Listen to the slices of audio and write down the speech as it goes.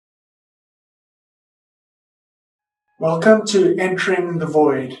Welcome to Entering the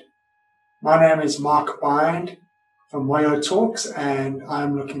Void. My name is Mark Bind from Wayo Talks, and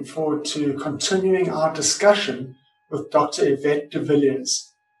I'm looking forward to continuing our discussion with Dr. Yvette de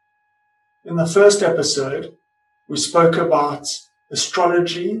Villiers. In the first episode, we spoke about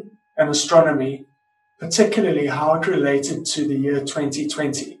astrology and astronomy, particularly how it related to the year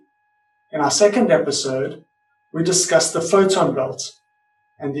 2020. In our second episode, we discussed the photon belt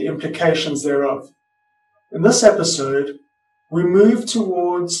and the implications thereof. In this episode, we move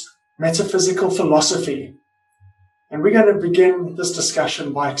towards metaphysical philosophy, and we're going to begin this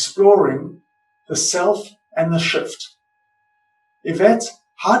discussion by exploring the self and the shift. Yvette,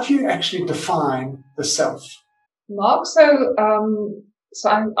 how do you actually define the self? Mark, I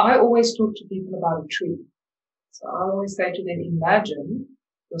always talk to people about a tree. So I always say to them, imagine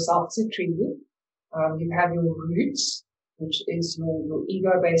yourself as a tree. You have your roots, which is your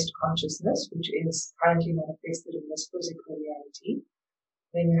ego-based consciousness, which is currently manifested in this physical reality.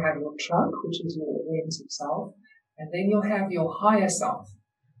 Then you have your trunk, which is your awareness of self. And then you'll have your higher self,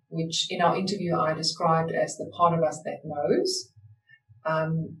 which in our interview I described as the part of us that knows.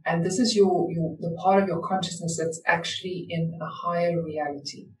 And this is the part of your consciousness that's actually in a higher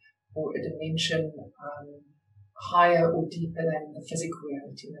reality or a dimension higher or deeper than the physical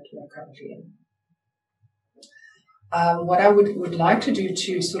reality that we are currently in. What I would like to do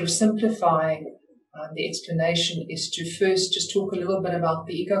to sort of simplify the explanation is to first just talk a little bit about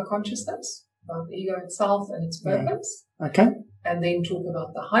the ego consciousness, about the ego itself and its purpose. Yeah. Okay. And then talk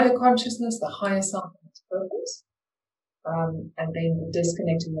about the higher consciousness, the higher self and its purpose. And then the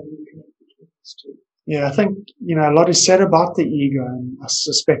disconnect and the reconnect between these two. Yeah, I think, a lot is said about the ego, and I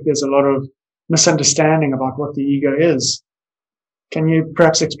suspect there's a lot of misunderstanding about what the ego is. Can you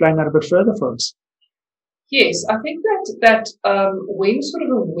perhaps explain that a bit further for us? Yes, I think that when sort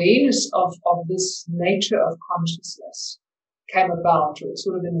of awareness of this nature of consciousness came about, or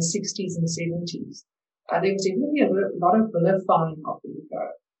sort of in the 60s and 70s, there was definitely a lot of vilifying of the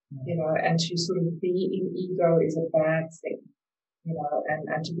ego, and to sort of be in ego is a bad thing,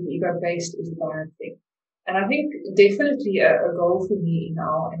 and to be ego-based is a bad thing. And I think definitely a goal for me in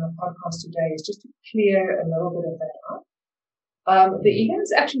our podcast today is just to clear a little bit of that up. The ego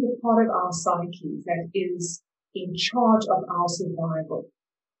is actually the part of our psyche that is in charge of our survival.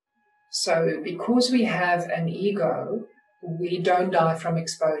 So because we have an ego, we don't die from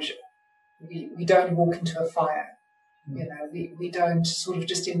exposure. We don't walk into a fire. We don't sort of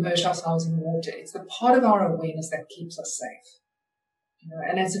just immerse ourselves in water. It's the part of our awareness that keeps us safe.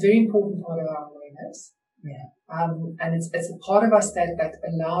 And it's a very important part of our awareness. Yeah. And it's a part of us that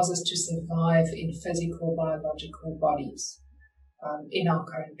allows us to survive in physical, biological bodies. In our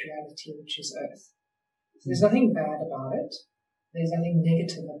current reality, which is Earth. So there's nothing bad about it. There's nothing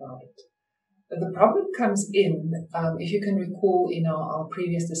negative about it. But the problem comes in, if you can recall in our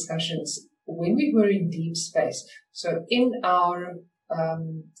previous discussions, when we were in deep space. So in our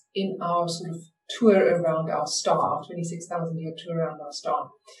sort of tour around our star, our 26,000-year tour around our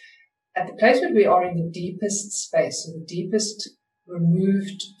star, at the place where we are in the deepest space, so the deepest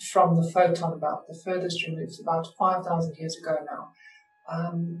removed from the photon belt, the furthest removed, about 5,000 years ago now.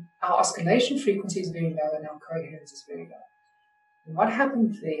 Our oscillation frequency is very low and our coherence is very low. And what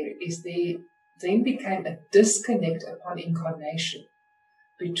happened there is there then became a disconnect upon incarnation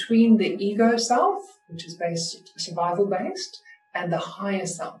between the ego self, which is survival based, and the higher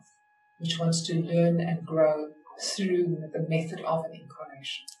self, which wants to learn and grow through the method of an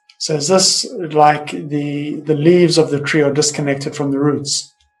incarnation. So is this like the leaves of the tree are disconnected from the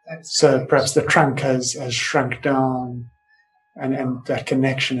roots? So correct. Perhaps the trunk has shrunk down and that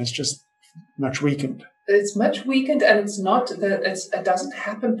connection is just much weakened. It's much weakened, and it doesn't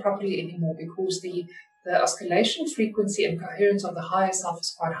happen properly anymore because the oscillation frequency and coherence of the higher self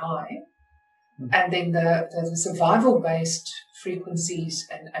is quite high. And then the survival-based frequencies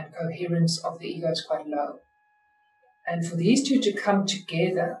and coherence of the ego is quite low. And for these two to come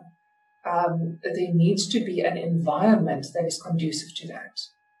together, there needs to be an environment that is conducive to that.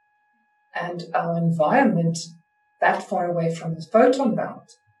 And our environment that far away from the photon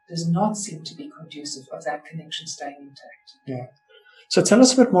belt does not seem to be conducive of that connection staying intact. Yeah. So tell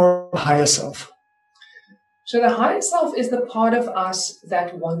us a bit more about the higher self. So the higher self is the part of us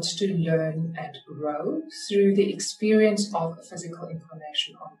that wants to learn and grow through the experience of a physical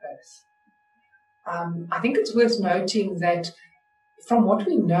incarnation on Earth. I think it's worth noting that from what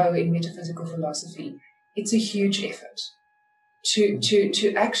we know in metaphysical philosophy, it's a huge effort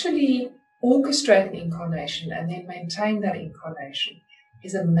to actually orchestrate an incarnation and then maintain that incarnation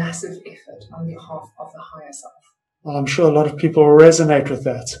is a massive effort on behalf of the higher self. Well, I'm sure a lot of people resonate with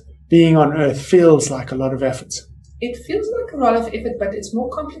that. Being on Earth feels like a lot of effort. It feels like a lot of effort, but it's more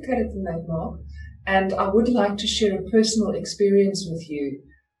complicated than that, Mark. And I would like to share a personal experience with you.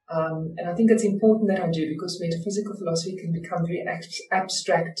 And I think it's important that I do, because metaphysical philosophy can become very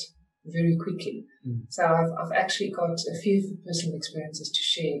abstract very quickly. So I've actually got a few personal experiences to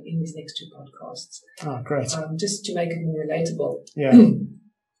share in these next two podcasts. Oh, great. Just to make it more relatable. Yeah.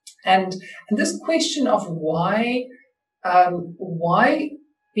 And this question of why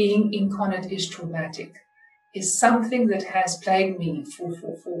being incarnate is traumatic is something that has plagued me for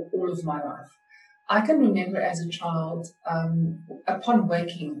all of my life. I can remember as a child, upon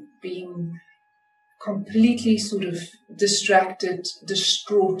waking, being completely sort of distracted,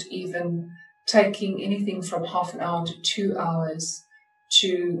 distraught even, taking anything from half an hour to 2 hours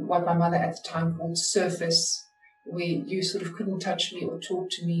to what my mother at the time called surface, where you sort of couldn't touch me or talk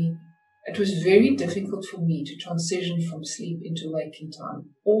to me. It was very difficult for me to transition from sleep into waking time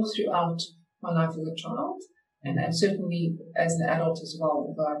all throughout my life as a child, and certainly as an adult as well,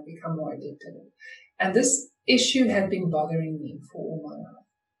 although I've become more addicted. And this issue had been bothering me for all my life.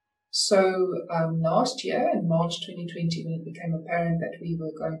 So last year, in March 2020, when it became apparent that we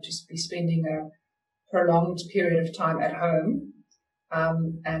were going to be spending a prolonged period of time at home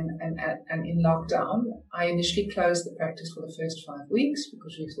and in lockdown, I initially closed the practice for the first 5 weeks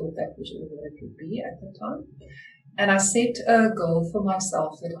because we thought that was all that it would be at the time. And I set a goal for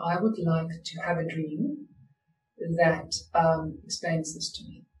myself that I would like to have a dream that explains this to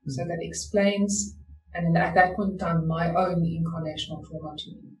me. So that explains, and at that point in time, my own incarnational trauma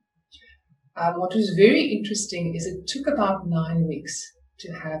to me. What was very interesting is it took about 9 weeks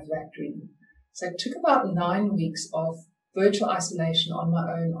to have that dream. So it took about 9 weeks of virtual isolation on my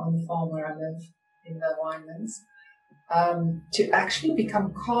own on the farm where I live in the winelands, to actually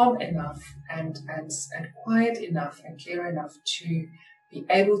become calm enough and quiet enough and clear enough to be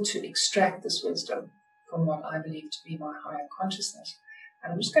able to extract this wisdom from what I believe to be my higher consciousness.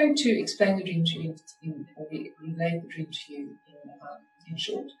 And I'm just going to explain the dream to you, or relate the dream to you in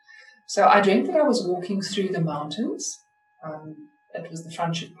short. So I dreamt that I was walking through the mountains. It was the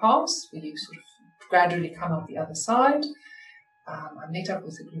Franschhoek Pass, where you sort of gradually come out the other side. I met up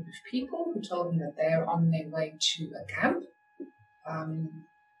with a group of people who told me that they are on their way to a camp.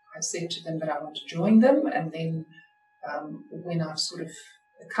 I said to them that I want to join them, and then when I've sort of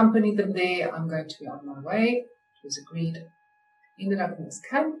accompanied them there, I'm going to be on my way. It was agreed. Ended up in this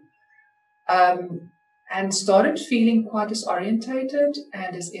camp. And started feeling quite disorientated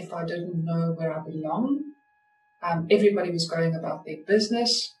and as if I didn't know where I belong. Everybody was going about their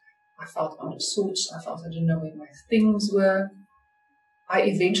business. I felt out of sorts. I felt I didn't know where my things were. I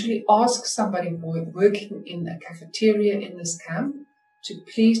eventually asked somebody working in a cafeteria in this camp to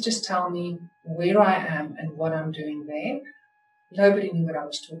please just tell me where I am and what I'm doing there. Nobody knew what I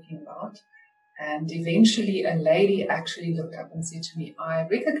was talking about. And eventually a lady actually looked up and said to me, I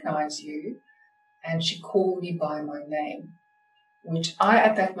recognize you. And she called me by my name, which I,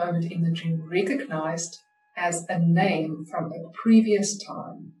 at that moment in the dream, recognized as a name from a previous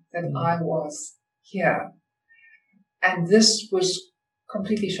time that I was here. And this was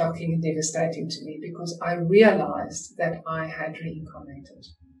completely shocking and devastating to me because I realized that I had reincarnated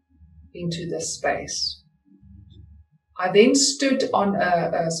into this space. I then stood on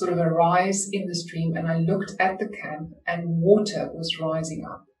a sort of a rise in this dream and I looked at the camp and water was rising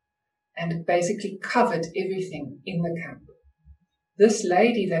up. And it basically covered everything in the camp. This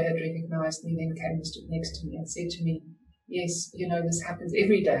lady that had recognized me then came and stood next to me and said to me, yes, you know, this happens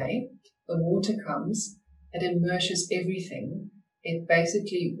every day. The water comes, it immerses everything. It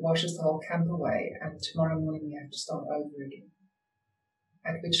basically washes the whole camp away, and tomorrow morning we have to start over again.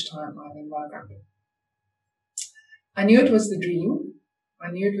 At which time I then woke up. I knew it was the dream. I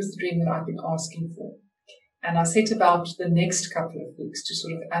knew it was the dream that I'd been asking for. And I set about the next couple of weeks to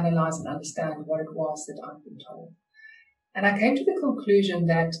sort of analyze and understand what it was that I'd been told. And I came to the conclusion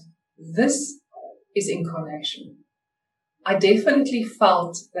that this is incarnation. I definitely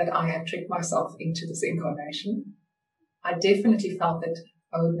felt that I had tricked myself into this incarnation. I definitely felt that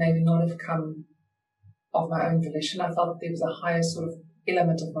I would maybe not have come of my own volition. I felt that there was a higher sort of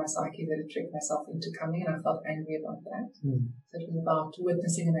element of my psyche that had tricked myself into coming, and I felt angry about that. So it was about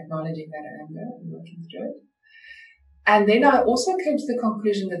witnessing and acknowledging that anger and working through it. And then I also came to the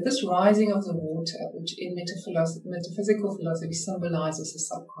conclusion that this rising of the water, which in metaphysical philosophy symbolizes the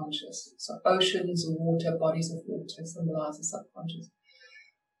subconscious, so oceans, water, bodies of water symbolize the subconscious,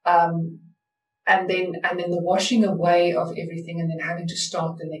 and then the washing away of everything and then having to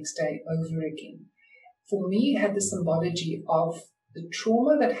start the next day over again, for me had the symbology of the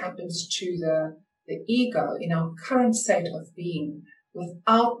trauma that happens to the ego in our current state of being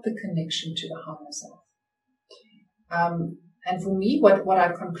without the connection to the higher self. And for me, what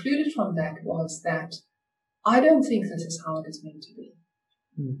I concluded from that was that I don't think this is how it is meant to be.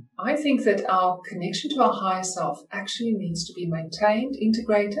 I think that our connection to our higher self actually needs to be maintained,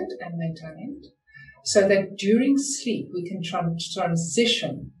 integrated and maintained, so that during sleep we can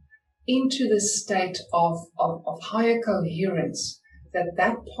transition into the state of higher coherence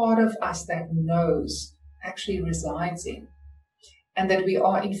that part of us that knows actually resides in. And that we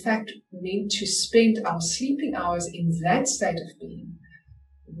are in fact meant to spend our sleeping hours in that state of being,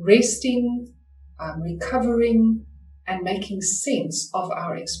 resting, recovering, and making sense of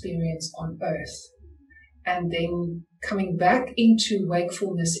our experience on earth. And then coming back into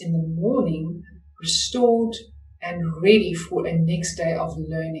wakefulness in the morning, restored and ready for a next day of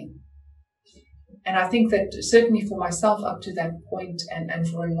learning. And I think that certainly for myself up to that point, and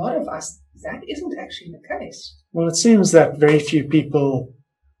for a lot of us, that isn't actually the case. Well, it seems that very few people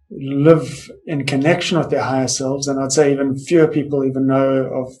live in connection with their higher selves, and I'd say even fewer people even know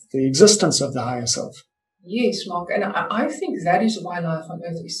of the existence of the higher self. Yes, Mark, and I think that is why life on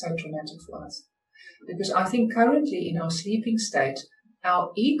earth is so traumatic for us. Because I think currently in our sleeping state,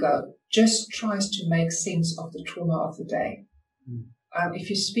 our ego just tries to make sense of the trauma of the day.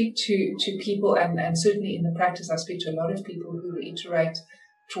 If you speak to people, and certainly in the practice I speak to a lot of people who reiterate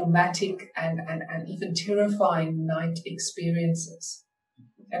traumatic and even terrifying night experiences.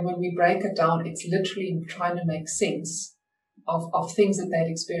 And when we break it down, it's literally trying to make sense of things that they'd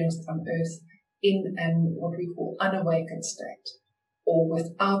experienced on earth in an what we call unawakened state, or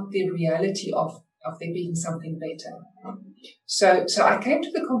without the reality of there being something better. So I came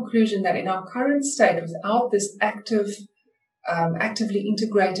to the conclusion that in our current state, without this actively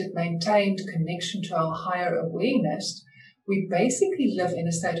integrated, maintained connection to our higher awareness, we basically live in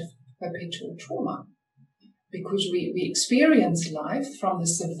a state of perpetual trauma, because we experience life from the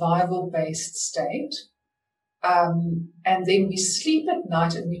survival-based state, and then we sleep at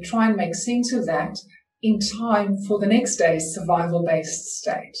night and we try and make sense of that in time for the next day's survival-based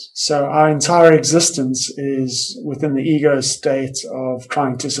state. So our entire existence is within the ego state of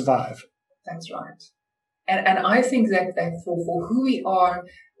trying to survive. That's right. And I think that for who we are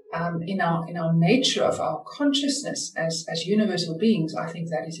in our nature of our consciousness as universal beings, I think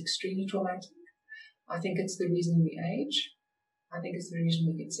that is extremely traumatic. I think it's the reason we age. I think it's the reason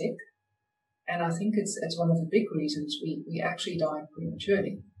we get sick. And I think it's one of the big reasons we actually die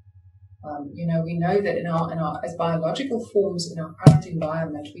prematurely. We know that in our as biological forms in our current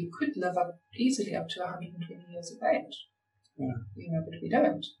environment, we could live easily up to 120 years of age. Yeah. But we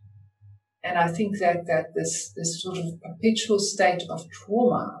don't. And I think that this sort of perpetual state of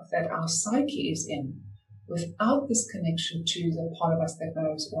trauma that our psyche is in, without this connection to the part of us that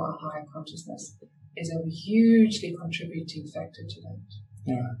knows, or our higher consciousness, is a hugely contributing factor to that.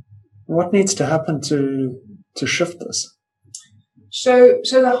 Yeah. What needs to happen to shift this? So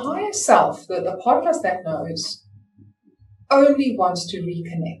the higher self, the part of us that knows, only wants to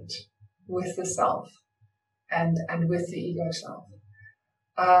reconnect with the self and with the ego self.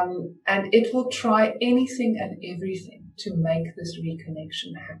 And it will try anything and everything to make this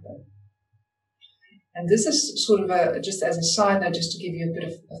reconnection happen. And this is sort of just as a side note, just to give you a bit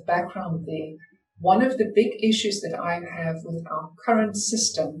of background there. One of the big issues that I have with our current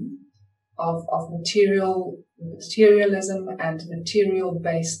system of materialism and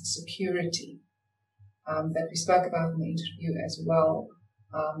material-based security that we spoke about in the interview as well,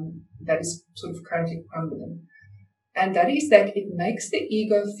 that is sort of currently crumbling. And that is that it makes the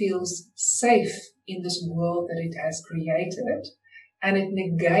ego feels safe in this world that it has created, and it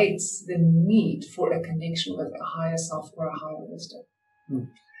negates the need for a connection with a higher self or a higher wisdom.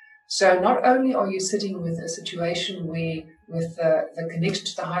 So not only are you sitting with a situation where, with the connection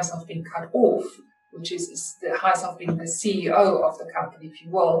to the higher self being cut off, which is the higher self being the CEO of the company, if you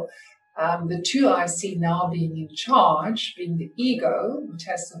will, the two I see now being in charge, being the ego, which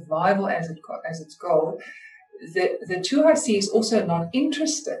has survival as its goal. The two I see is also not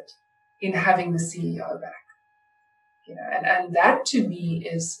interested in having the CEO back. And that to me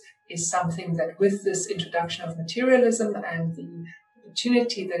is something that, with this introduction of materialism and the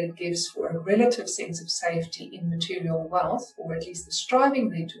opportunity that it gives for a relative sense of safety in material wealth, or at least the striving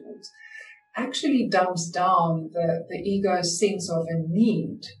there towards, actually dumps down the ego's sense of a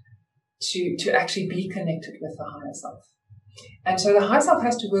need to actually be connected with the higher self. And so the higher self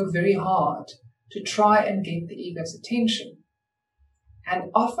has to work very hard to try and get the ego's attention.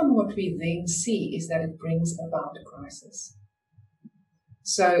 And often what we then see is that it brings about a crisis.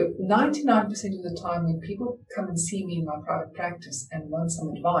 So 99% of the time when people come and see me in my private practice and want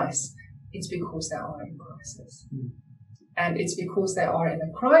some advice, it's because they are in crisis. And it's because they are in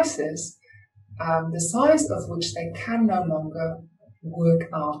a crisis the size of which they can no longer work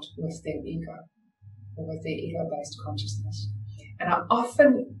out with their ego or with their ego-based consciousness. And I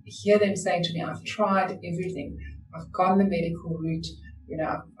often hear them saying to me, I've tried everything. I've gone the medical route.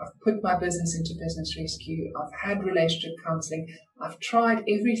 I've put my business into business rescue. I've had relationship counseling. I've tried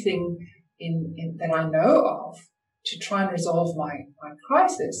everything in that I know of to try and resolve my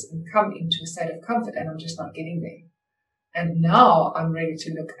crisis and come into a state of comfort, and I'm just not getting there. And now I'm ready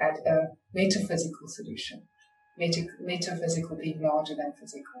to look at a metaphysical solution, metaphysical being larger than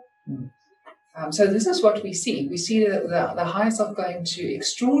physical. So this is what we see. We see the higher self going to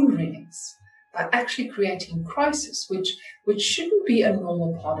extraordinary lengths by actually creating crisis, which shouldn't be a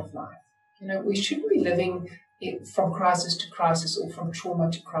normal part of life. We shouldn't be living from crisis to crisis or from trauma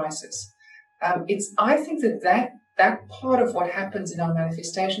to crisis. I think that part of what happens in our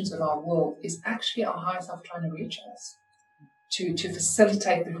manifestations of our world is actually our higher self trying to reach us to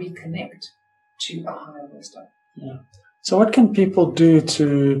facilitate the reconnect to a higher wisdom. Yeah. So what can people do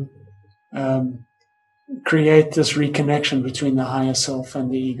to create this reconnection between the higher self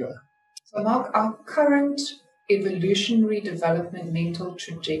and the ego? So Mark, our current evolutionary development mental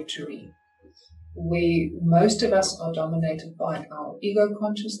trajectory, where most of us are dominated by our ego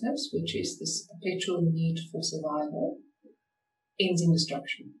consciousness, which is this perpetual need for survival, ends in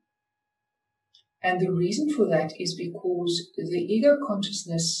destruction. And the reason for that is because the ego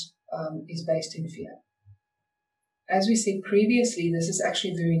consciousness is based in fear. As we said previously, this is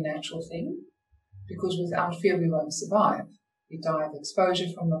actually a very natural thing, because without fear we won't survive. We die of exposure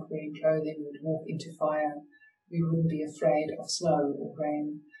from not wearing clothing, we would walk into fire, we wouldn't be afraid of snow or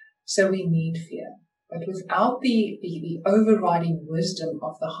rain. So we need fear. But without the overriding wisdom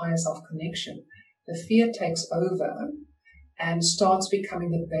of the higher self connection, the fear takes over and starts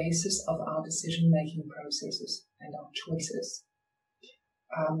becoming the basis of our decision-making processes and our choices.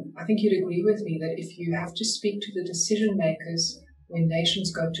 I think you'd agree with me that if you have to speak to the decision makers when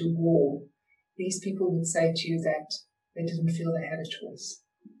nations go to war, these people would say to you that they didn't feel they had a choice.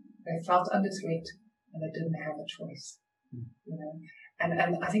 They felt under threat and they didn't have a choice.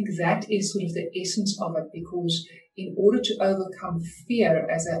 And I think that is sort of the essence of it, because in order to overcome fear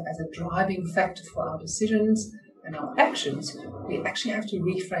as a driving factor for our decisions and our actions, we actually have to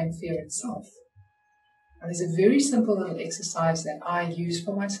reframe fear itself. And there's a very simple little exercise that I use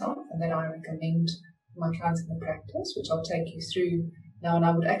for myself and that I recommend for my clients in the practice, which I'll take you through now. And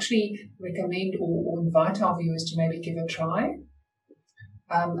I would actually recommend or invite our viewers to maybe give a try.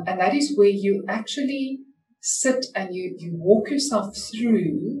 And that is where you actually sit and you walk yourself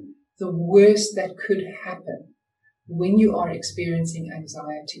through the worst that could happen when you are experiencing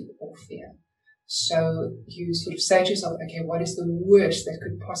anxiety or fear. So you sort of say to yourself, okay, what is the worst that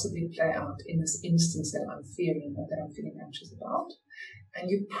could possibly play out in this instance that I'm fearing or that I'm feeling anxious about? And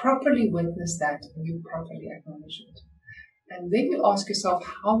you properly witness that and you properly acknowledge it. And then you ask yourself,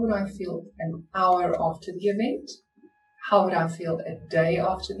 how would I feel an hour after the event? How would I feel a day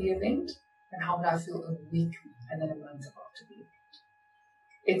after the event? And how would I feel a week and then a month after the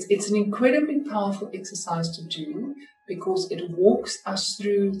event? It's an incredibly powerful exercise to do, because it walks us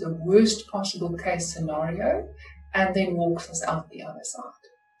through the worst possible case scenario and then walks us out the other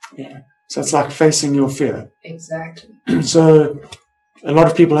side. Yeah. So it's like facing your fear. Exactly. So a lot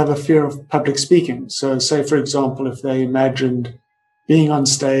of people have a fear of public speaking. So say, for example, if they imagined being on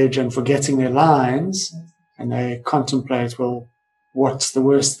stage and forgetting their lines, and they contemplate, well, what's the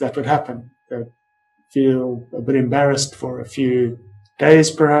worst that would happen? They feel a bit embarrassed for a few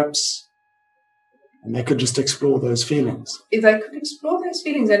days, perhaps, and they could just explore those feelings. If they could explore those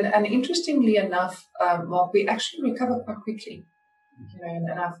feelings, and interestingly enough, Mark, we actually recover quite quickly. And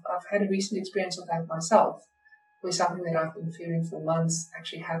I've had a recent experience of that myself, where something that I've been fearing for months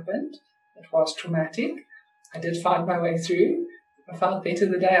actually happened. It was traumatic. I did find my way through. I felt better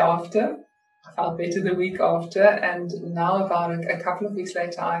the day after. I felt better the week after, and now about a couple of weeks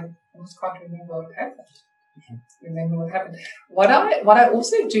later, I almost can't remember what happened. What I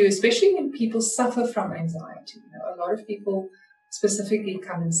also do, especially when people suffer from anxiety, a lot of people specifically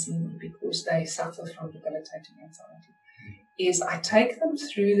come and see me because they suffer from debilitating anxiety, is I take them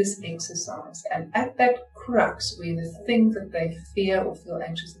through this exercise, and at that crux where the thing that they fear or feel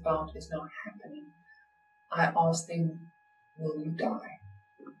anxious about is not happening, I ask them, will you die?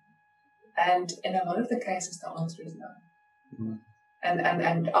 And in a lot of the cases, the answer is no. Mm-hmm.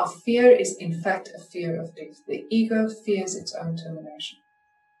 And our fear is, in fact, a fear of death. The ego fears its own termination.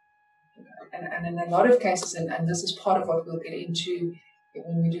 And in a lot of cases, and this is part of what we'll get into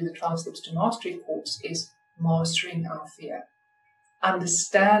when we do the 12 Steps to Mastery course, is mastering our fear.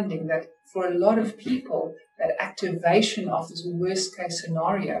 Understanding that for a lot of people, that activation of this worst case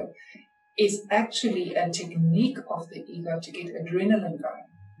scenario is actually a technique of the ego to get adrenaline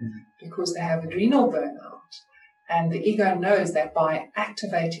going, because they have adrenal burnout. And the ego knows that by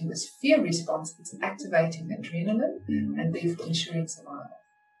activating this fear response, it's activating adrenaline and therefore ensuring survival.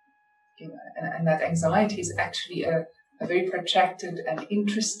 And that anxiety is actually a very protracted and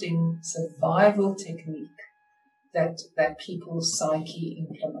interesting survival technique that people's psyche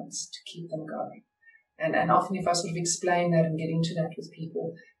implements to keep them going. And often if I sort of explain that and get into that with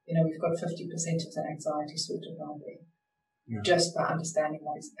people, we've got 50% of the anxiety sorted out there, just by understanding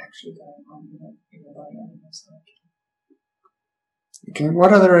what is actually going on in your body and in your psyche. Okay,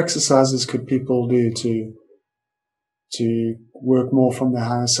 what other exercises could people do to work more from their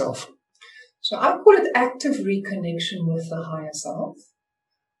higher self? So I call it active reconnection with the higher self.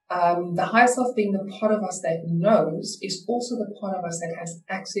 The higher self being the part of us that knows is also the part of us that has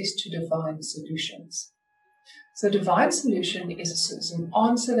access to divine solutions. So divine solution is an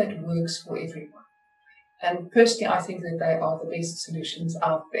answer that works for everyone. And personally, I think that they are the best solutions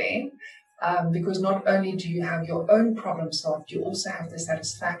out there, because not only do you have your own problem solved, you also have the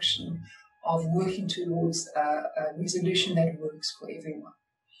satisfaction of working towards a resolution that works for everyone.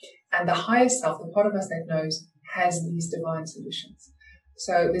 And the higher self, the part of us that knows, has these divine solutions.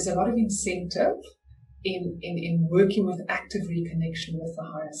 So there's a lot of incentive in working with active reconnection with the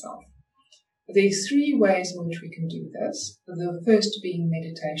higher self. There's 3 ways in which we can do this. The first being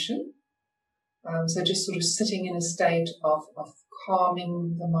meditation. So just sort of sitting in a state of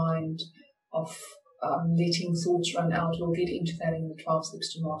calming the mind, of letting thoughts run out. We'll get into that in the 12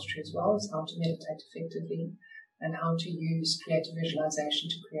 Steps to Mastery as well, as how to meditate effectively and how to use creative visualization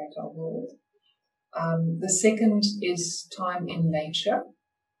to create our world. The second is time in nature.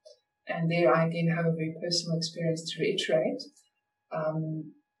 And there I again have a very personal experience to reiterate,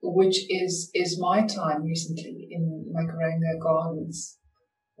 which is my time recently in Makaranga Gardens,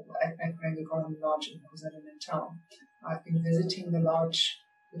 at Makaranga Garden Lodge in KwaZulu-Natal. I've been visiting the lodge,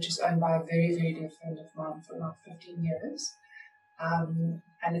 which is owned by a very, very dear friend of mine for about 15 years.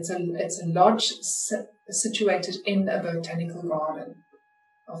 And it's a lodge situated in a botanical garden,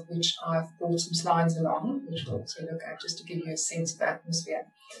 of which I've brought some slides along, which we'll also look at just to give you a sense of atmosphere.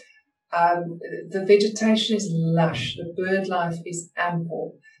 The vegetation is lush, the bird life is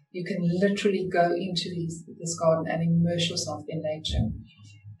ample. You can literally go into this garden and immerse yourself in nature.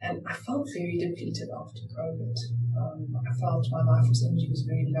 And I felt very depleted after COVID. I felt my life energy was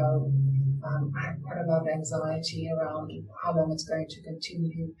very low. I had quite a lot of anxiety around how long it's going to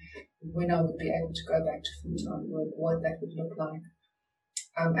continue, when I would be able to go back to full-time work, what that would look like.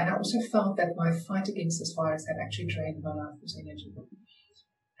 And I also felt that my fight against this virus had actually drained my life energy.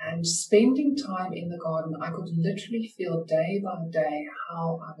 And spending time in the garden, I could literally feel day by day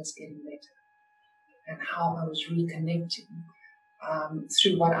how I was getting better and how I was reconnecting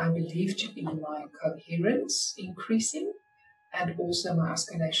through what I believe to be my coherence increasing and also my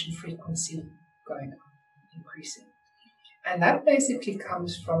oscillation frequency going up, increasing. And that basically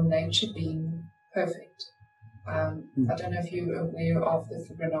comes from nature being perfect. I don't know if you're aware of the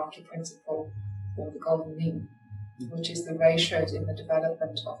Fibonacci principle or the golden mean, which is the ratios in the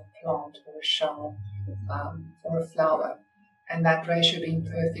development of a plant or a shell or a flower, and that ratio being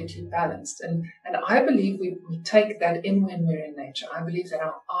perfectly balanced. And I believe we take that in when we're in nature. I believe that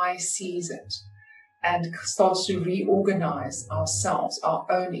our eye sees it and starts to reorganize ourselves, our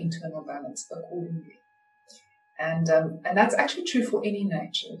own internal balance accordingly. And that's actually true for any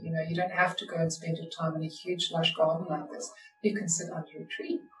nature. You don't have to go and spend your time in a huge lush garden like this. You can sit under a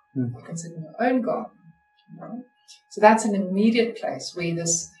tree. You can sit in your own garden. So that's an immediate place where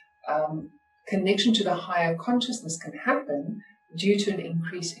this connection to the higher consciousness can happen due to an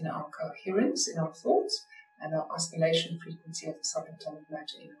increase in our coherence in our thoughts and our oscillation frequency of the subatomic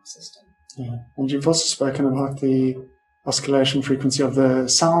matter in our system. Yeah. And you've also spoken about the oscillation frequency of the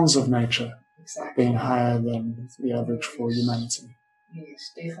sounds of nature being higher than the average for humanity.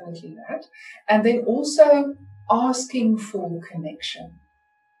 Yes, definitely that. And then also asking for connection.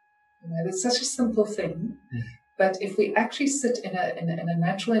 It's such a simple thing. But if we actually sit in a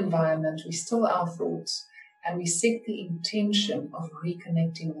natural environment, we still our thoughts, and we set the intention of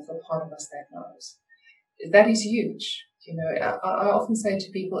reconnecting with a part of us that knows, that is huge. I often say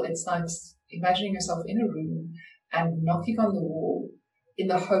to people, it's like imagining yourself in a room and knocking on the wall in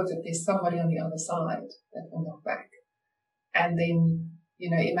the hope that there's somebody on the other side that will knock back. And then,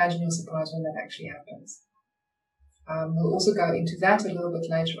 imagine your surprise when that actually happens. We'll also go into that a little bit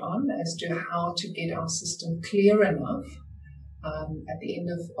later on as to how to get our system clear enough. At the end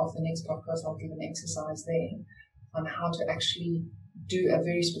of the next podcast, I'll give an exercise there on how to actually do a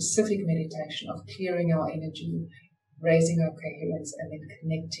very specific meditation of clearing our energy, raising our coherence, and then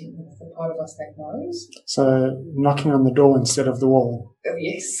connecting with the part of us that knows. So knocking on the door instead of the wall. Oh,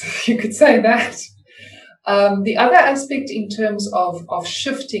 yes, you could say that. The other aspect in terms of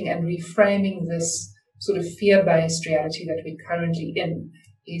shifting and reframing this sort of fear-based reality that we're currently in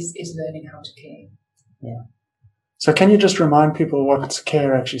is learning how to care. Yeah. So can you just remind people what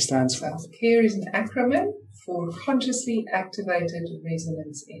CARE actually stands for? So CARE is an acronym for Consciously Activated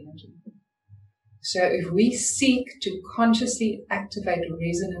Resonance Energy. So if we seek to consciously activate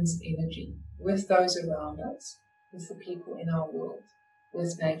resonance energy with those around us, with the people in our world,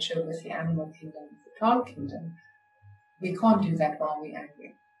 with nature, with the animal kingdom, with the plant kingdom, we can't do that while we're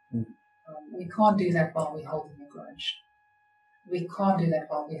angry. We can't do that while we're holding a grudge. We can't do that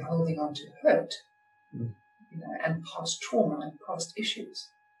while we're holding on to hurt, and past trauma and past issues.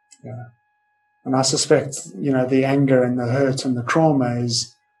 Yeah. And I suspect, the anger and the hurt and the trauma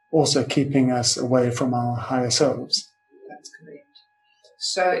is also keeping us away from our higher selves. That's correct.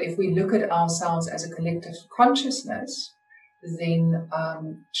 So if we look at ourselves as a collective consciousness, then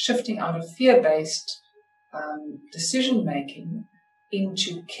shifting out of fear-based decision-making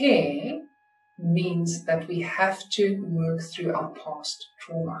into care means that we have to work through our past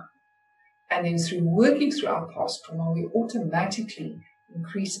trauma. And then through working through our past trauma, we automatically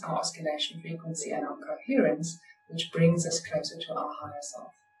increase our oscillation frequency and our coherence, which brings us closer to our higher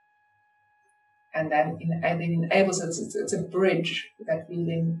self. And then enables us, it's a bridge that we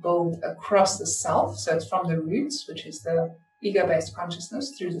then build across the self. So it's from the roots, which is the ego-based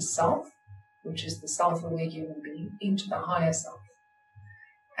consciousness, through the self, which is the self-aware human being, into the higher self.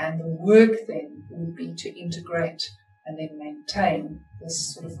 And the work then would be to integrate and then maintain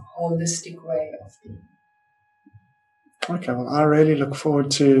this sort of holistic way of being. Okay, well, I really look forward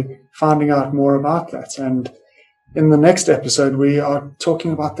to finding out more about that. And in the next episode, we are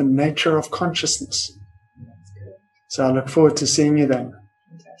talking about the nature of consciousness. That's good. So I look forward to seeing you then.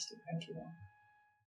 Fantastic. Thank you.